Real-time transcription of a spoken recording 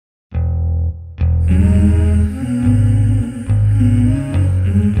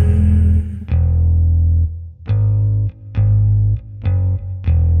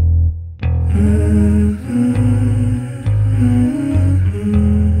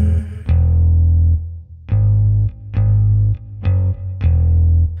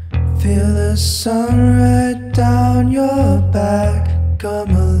Feel the sun right down your back.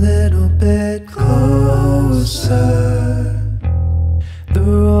 Come a little bit closer. The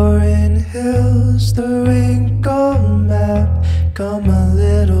roaring hills, the wrinkled map. Come a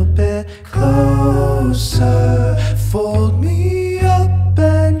little bit closer. Fold me up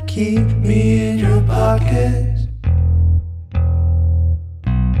and keep me in your pockets.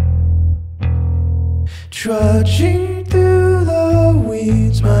 Trudging through the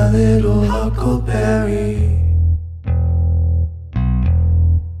weeds, my little huckleberry.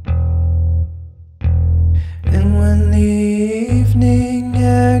 And when the evening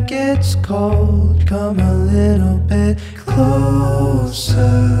air gets cold, come a little bit closer.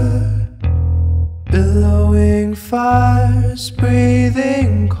 Billowing fires,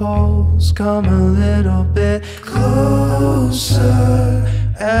 breathing coals, come a little bit closer.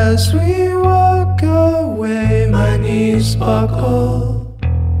 As we walk away, my knees buckle.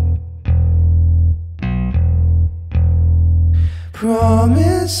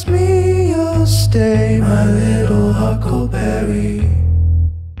 Promise me you'll stay, my little huckleberry.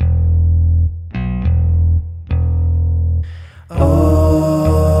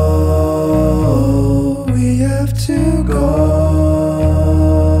 Oh, we have to go.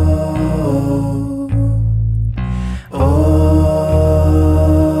 Oh,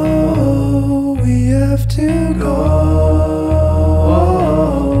 we have to go.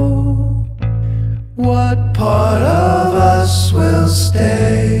 What part of us will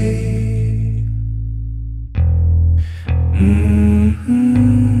stay?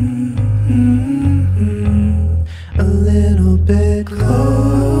 A little bit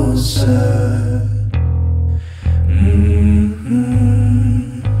closer.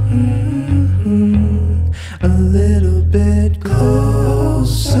 A little bit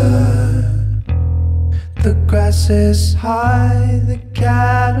closer. The grass is high, the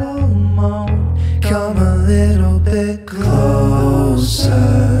cattle moan. Come a little bit closer.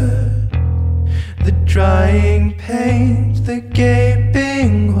 The drying paint, the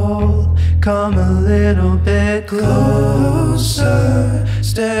gaping hole. Come a little bit closer.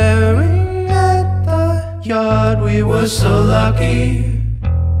 Staring at the yard, we were so lucky.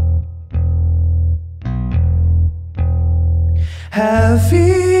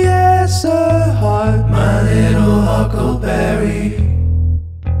 Heavy as a heart, my little huckleberry.